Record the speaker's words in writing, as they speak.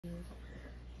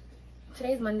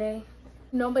Today's Monday.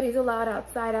 Nobody's allowed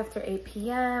outside after 8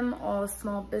 p.m. All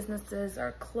small businesses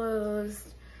are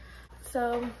closed.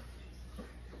 So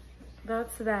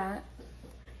that's that.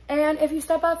 And if you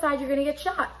step outside, you're gonna get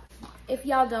shot. If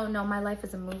y'all don't know, my life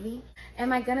is a movie.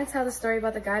 Am I gonna tell the story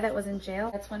about the guy that was in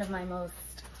jail? That's one of my most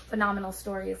phenomenal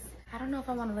stories. I don't know if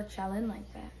I wanna let y'all in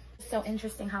like that. It's so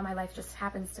interesting how my life just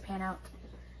happens to pan out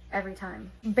every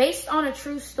time. Based on a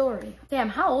true story. Damn,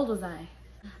 how old was I?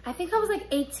 I think I was like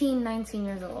 18, 19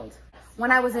 years old when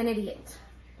I was an idiot.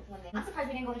 I'm surprised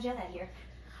we didn't go to jail that year.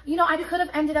 You know, I could have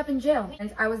ended up in jail.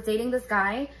 And I was dating this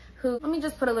guy who, let me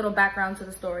just put a little background to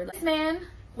the story. This man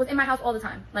was in my house all the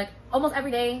time, like almost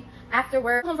every day after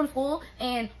work, home from school,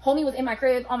 and homie was in my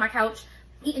crib on my couch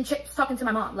eating chips, talking to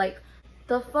my mom. Like,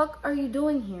 the fuck are you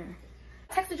doing here?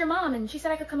 I texted your mom and she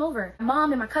said I could come over. My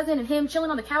mom and my cousin and him chilling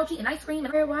on the couch eating ice cream.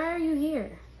 And why are you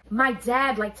here? My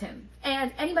dad liked him.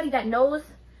 And anybody that knows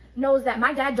that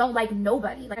my dad don't like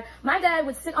nobody. Like, my dad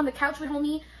would sit on the couch with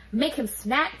homie, make him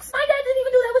snacks. My dad didn't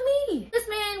even do that with me. This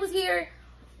man was here,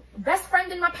 best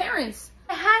friend in my parents.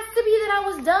 It has to be that I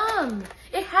was dumb.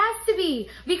 It has to be,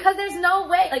 because there's no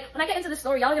way. Like, when I get into the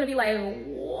story, y'all are gonna be like,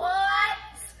 what?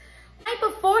 Right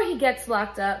before he gets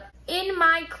locked up, in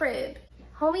my crib,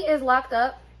 homie is locked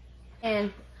up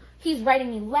and he's writing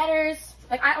me letters.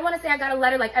 Like, I wanna say I got a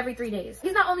letter like every 3 days.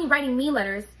 He's not only writing me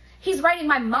letters, he's writing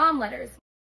my mom letters.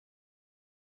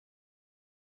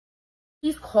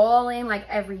 He's calling like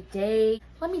every day.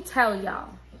 Let me tell y'all.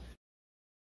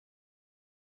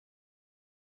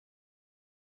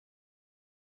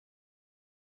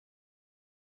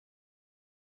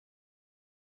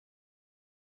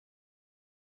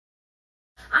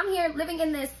 I'm here living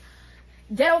in this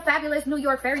ghetto fabulous New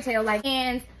York fairy tale, like,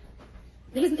 and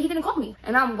he didn't call me,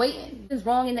 and I'm waiting. Something's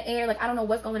wrong in the air, like, I don't know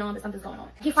what's going on, but something's going on.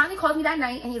 He finally calls me that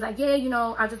night, and he's like, yeah, you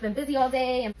know, I've just been busy all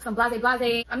day, and some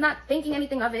blase. I'm not thinking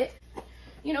anything of it.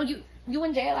 You know, you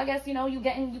in jail, I guess, you know, you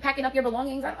packing up your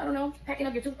belongings, I don't know, packing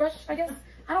up your toothbrush, I guess.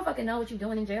 I don't fucking know what you're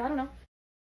doing in jail, I don't know.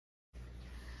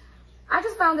 I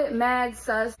just found it mad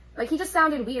sus. Like, he just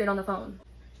sounded weird on the phone.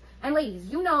 And ladies,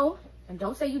 you know, and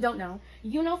don't say you don't know,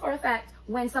 you know for a fact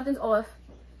when something's off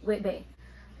with bae.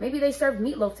 Maybe they served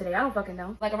meatloaf today, I don't fucking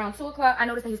know. Like around 2 o'clock, I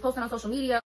noticed that he's posting on social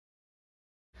media.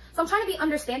 So I'm trying to be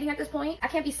understanding at this point. I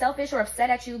can't be selfish or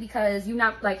upset at you because you're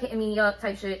not like hitting me up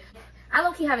type shit. I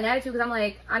low-key have an attitude because I'm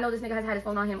like, I know this nigga has had his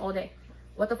phone on him all day.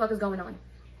 What the fuck is going on?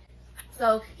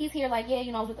 So he's here like, yeah,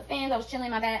 you know, I was with the fans, I was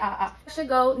chilling, my bad, I should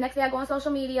go. Next day I go on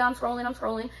social media, I'm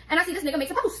scrolling, and I see this nigga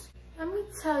makes a post. Let me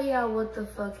tell y'all what the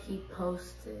fuck he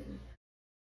posted.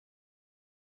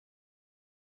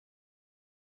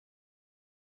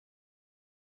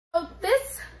 So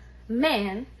this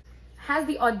man has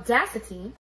the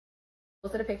audacity,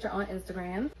 posted a picture on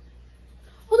Instagram.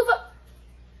 Who the fuck?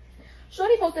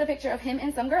 Shorty posted a picture of him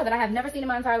and some girl that I have never seen in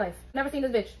my entire life. Never seen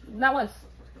this bitch, not once.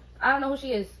 I don't know who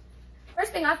she is.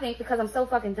 First thing I think, because I'm so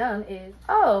fucking dumb, is,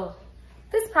 oh,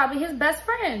 this is probably his best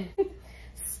friend.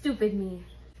 Stupid me.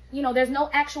 You know, there's no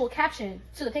actual caption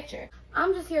to the picture.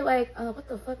 I'm just here like, what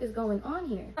the fuck is going on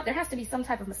here? There has to be some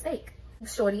type of mistake.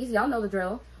 Shorties, y'all know the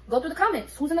drill. Go through the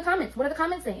comments. Who's in the comments? What are the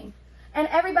comments saying? And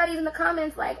everybody's in the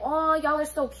comments like, oh, y'all are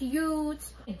so cute.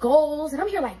 Goals. And I'm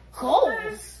here like,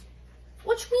 goals?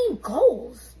 What you mean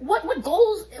goals? What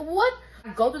goals? What? I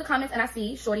go through the comments and I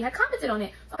see Shorty had commented on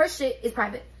it. Her shit is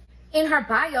private. In her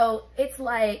bio, it's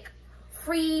like,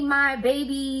 free my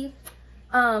baby,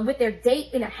 with their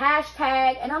date in a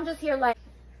hashtag. And I'm just here like,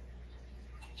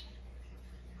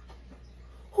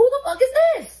 who the fuck is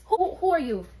this? Who are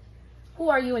you? Who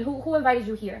are you and who invited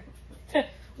you here?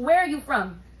 Where are you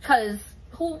from? Cause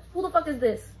who the fuck is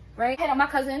this? Right? I hit on my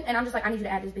cousin and I'm just like, I need you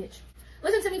to add this bitch.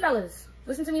 Listen to me, fellas.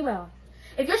 Listen to me well.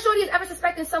 If your shorty is ever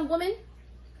suspecting some woman,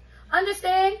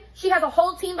 understand she has a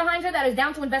whole team behind her that is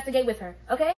down to investigate with her,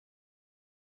 okay?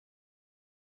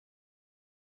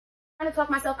 I'm trying to talk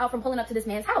myself out from pulling up to this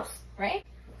man's house, right?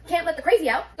 Can't let the crazy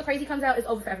out. The crazy comes out, it's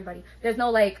over for everybody. There's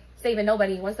no like saving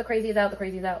nobody. Once the crazy is out, the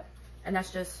crazy is out. And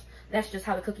that's just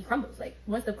how the cookie crumbles. Like,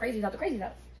 once the crazy's out, the crazy's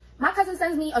out. My cousin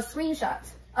sends me a screenshot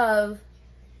of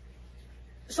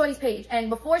Shorty's page. And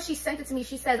before she sent it to me,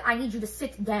 she says, I need you to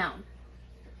sit down.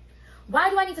 Why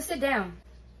do I need to sit down?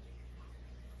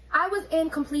 I was in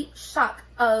complete shock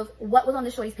of what was on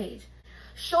the Shorty's page.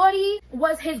 Shorty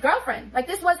was his girlfriend. Like,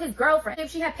 this was his girlfriend.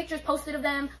 If she had pictures posted of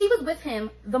them, he was with him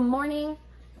the morning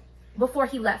before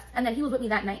he left. And then he was with me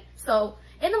that night. So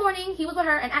in the morning, he was with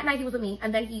her. And at night, he was with me.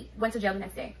 And then he went to jail the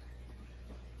next day.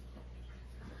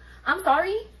 I'm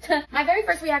sorry. My very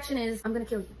first reaction is, I'm going to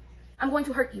kill you. I'm going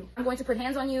to hurt you. I'm going to put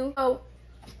hands on you. So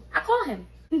I call him.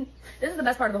 This is the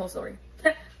best part of the whole story.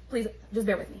 Please, just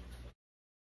bear with me.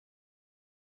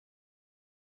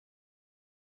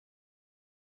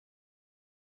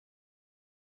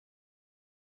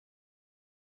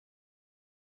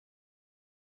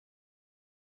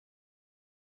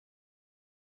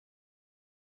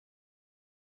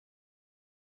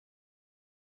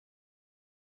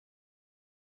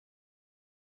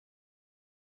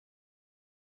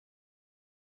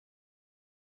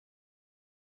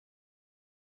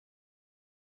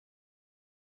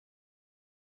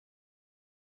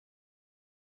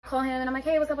 call him and I'm like,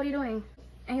 hey, what's up? What are you doing?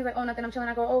 And he's like, oh, nothing. I'm chilling.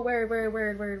 I go, oh, word.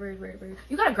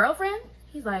 You got a girlfriend?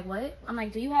 He's like, what? I'm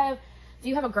like, do you have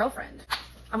a girlfriend?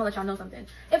 I'm gonna let y'all know something.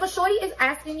 If a shorty is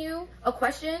asking you a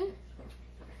question,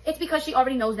 it's because she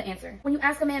already knows the answer. When you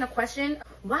ask a man a question,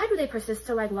 why do they persist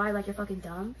to like lie like you're fucking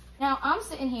dumb? Now I'm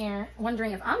sitting here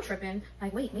wondering if I'm tripping.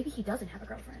 Like, wait, maybe he doesn't have a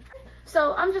girlfriend.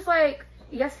 So I'm just like,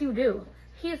 yes, you do.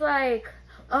 He's like,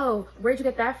 oh, where'd you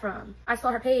get that from? I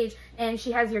saw her page and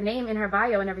she has your name in her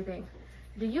bio and everything.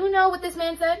 Do you know what this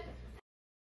man said?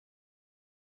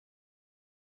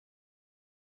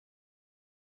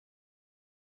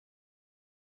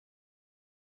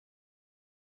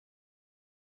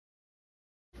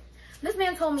 This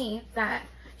man told me that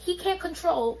he can't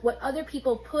control what other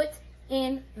people put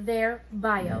in their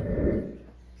bio.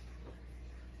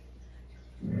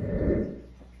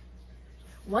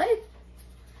 What?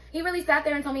 He really sat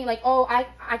there and told me like, oh, I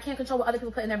can't control what other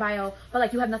people put in their bio, but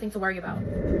like you have nothing to worry about.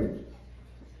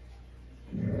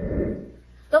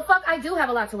 The fuck, I do have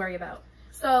a lot to worry about.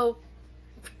 So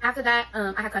after that,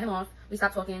 I had cut him off. We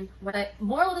stopped talking. But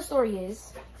moral of the story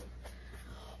is,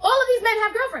 all of these men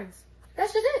have girlfriends.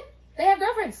 That's just it. They have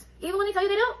girlfriends. Even when they tell you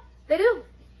they don't. They do.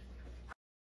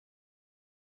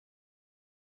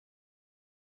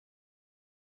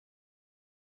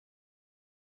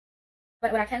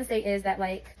 But what I can say is that,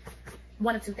 like,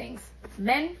 one of two things.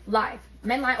 Men lie.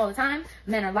 Men lie all the time.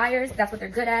 Men are liars. That's what they're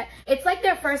good at. It's like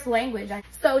their first language.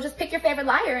 So just pick your favorite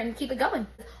liar and keep it going.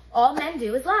 All men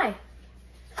do is lie.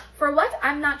 For what?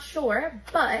 I'm not sure,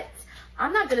 but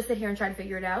I'm not going to sit here and try to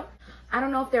figure it out. I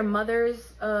don't know if their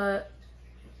mothers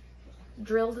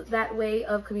drilled that way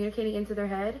of communicating into their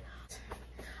head.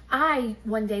 I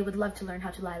one day would love to learn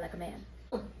how to lie like a man.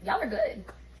 Y'all are good.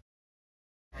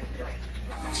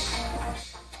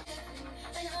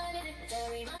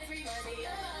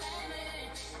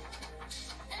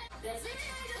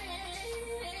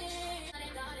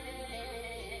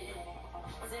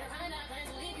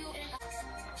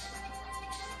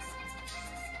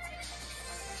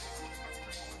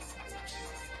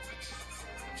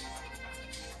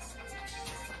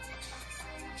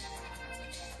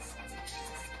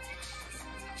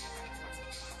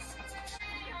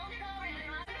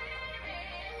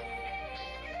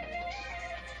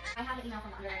 I have an email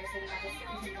from Underwriter stating that this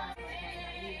continues on and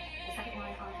the second one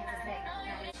on campus today.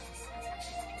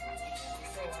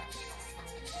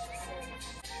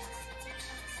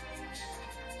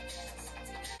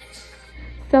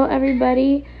 So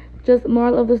everybody, just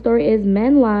moral of the story is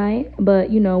men lie, but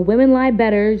you know, women lie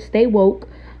better. Stay woke.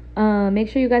 Make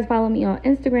sure you guys follow me on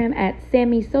Instagram at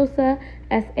Sammy Sosa,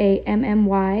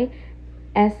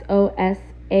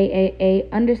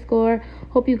 SammySosaaa_.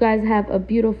 Hope you guys have a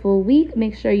beautiful week.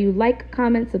 Make sure you like,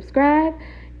 comment, subscribe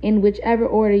in whichever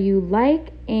order you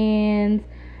like, and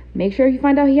make sure you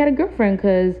find out he had a girlfriend,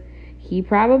 because he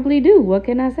probably do. What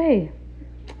can I say?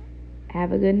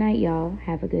 Have a good night, y'all.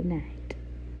 Have a good night.